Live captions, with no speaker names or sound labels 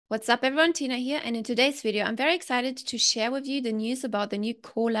What's up everyone, Tina here, and in today's video I'm very excited to share with you the news about the new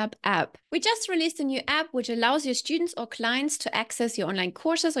Kollab app. We just released a new app which allows your students or clients to access your online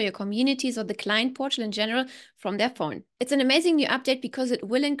courses or your communities or the client portal in general from their phone. It's an amazing new update because it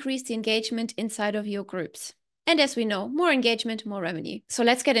will increase the engagement inside of your groups. And as we know, more engagement, more revenue. So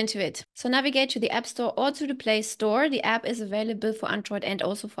let's get into it. So navigate to the App Store or to the Play Store. The app is available for Android and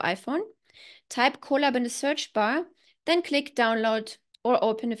also for iPhone. Type Kollab in the search bar, then click download or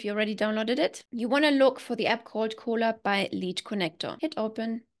open if you already downloaded it. You want to look for the app called Kollab by Lead Connector. Hit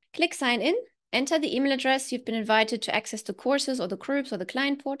open, click sign in, enter the email address you've been invited to access the courses or the groups or the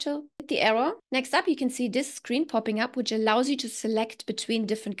client portal. Hit the arrow. Next up, you can see this screen popping up, which allows you to select between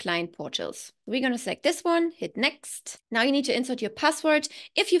different client portals. We're going to select this one, hit next. Now you need to insert your password.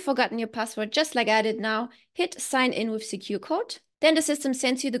 If you've forgotten your password, just like I did now, hit sign in with secure code. Then the system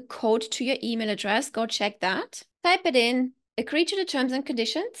sends you the code to your email address. Go check that. Type it in. Agree to the terms and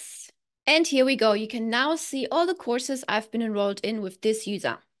conditions. And here we go. You can now see all the courses I've been enrolled in with this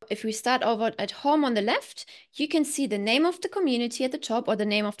user. If we start over at home on the left, you can see the name of the community at the top, or the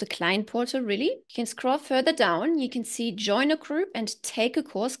name of the client portal really. You can scroll further down. You can see join a group and take a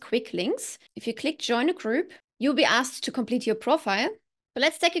course, quick links. If you click join a group, you'll be asked to complete your profile. But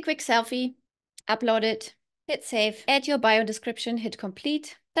let's take a quick selfie, upload it, hit save, add your bio description, hit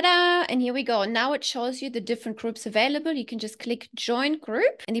complete. Ta-da! And here we go. Now it shows you the different groups available. You can just click join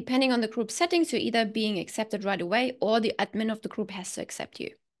group, and depending on the group settings, you're either being accepted right away or the admin of the group has to accept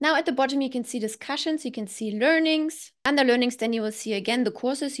you. Now at the bottom, you can see discussions, you can see learnings. Under learnings, then you will see again the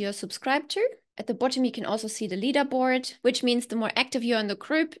courses you're subscribed to. At the bottom, you can also see the leaderboard, which means the more active you're in the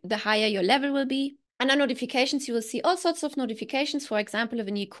group, the higher your level will be. Under notifications, you will see all sorts of notifications. For example, if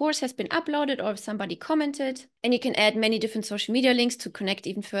a new course has been uploaded or if somebody commented. And you can add many different social media links to connect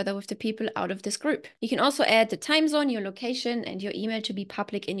even further with the people out of this group. You can also add the time zone, your location, and your email to be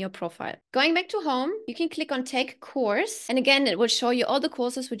public in your profile. Going back to home, you can click on Take Course. And again, it will show you all the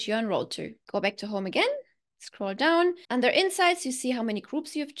courses which you're enrolled to. Go back to home again. Scroll down. Under Insights, you see how many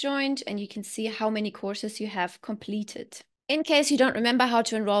groups you've joined, and you can see how many courses you have completed. In case you don't remember how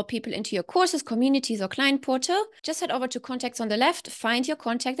to enroll people into your courses, communities, or client portal, just head over to Contacts on the left, find your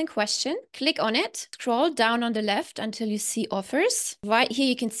contact in question, click on it, scroll down on the left until you see Offers. Right here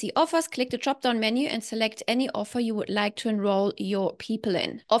you can see Offers, click the drop-down menu and select any offer you would like to enroll your people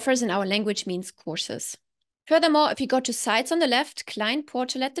in. Offers in our language means courses. Furthermore, if you go to Sites on the left, Client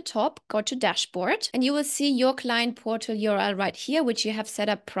Portal at the top, go to Dashboard, and you will see your Client Portal URL right here, which you have set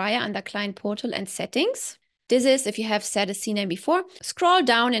up prior under Client Portal and Settings. This is if you have set a CNAME before. Scroll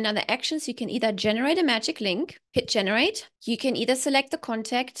down and under actions, you can either generate a magic link, hit generate. You can either select the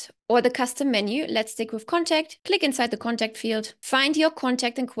contact or the custom menu. Let's stick with contact. Click inside the contact field, find your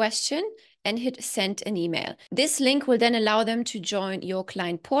contact in question and hit send an email. This link will then allow them to join your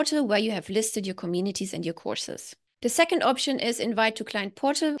client portal where you have listed your communities and your courses. The second option is invite to client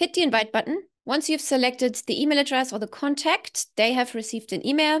portal. Hit the invite button. Once you've selected the email address or the contact, they have received an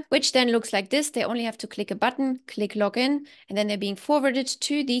email, which then looks like this. They only have to click a button, click login, and then they're being forwarded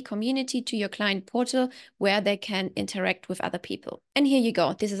to the community, to your client portal, where they can interact with other people. And here you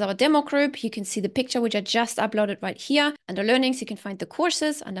go. This is our demo group. You can see the picture, which I just uploaded right here. Under learnings, you can find the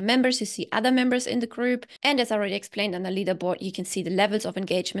courses. Under members, you see other members in the group. And as I already explained, on the leaderboard, you can see the levels of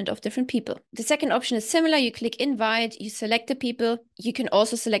engagement of different people. The second option is similar. You click invite, you select the people. You can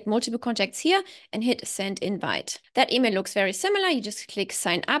also select multiple contacts here and hit send invite. That email looks very similar. You just click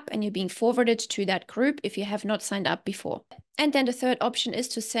sign up and you're being forwarded to that group if you have not signed up before. And then the third option is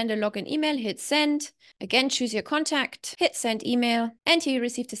to send a login email, hit send. Again, choose your contact, hit send email, and here you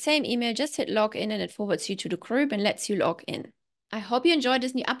receive the same email, just hit login and it forwards you to the group and lets you log in. I hope you enjoyed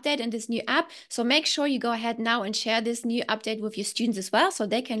this new update and this new app. So make sure you go ahead now and share this new update with your students as well, so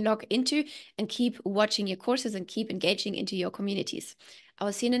they can log into and keep watching your courses and keep engaging into your communities. I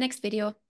will see you in the next video.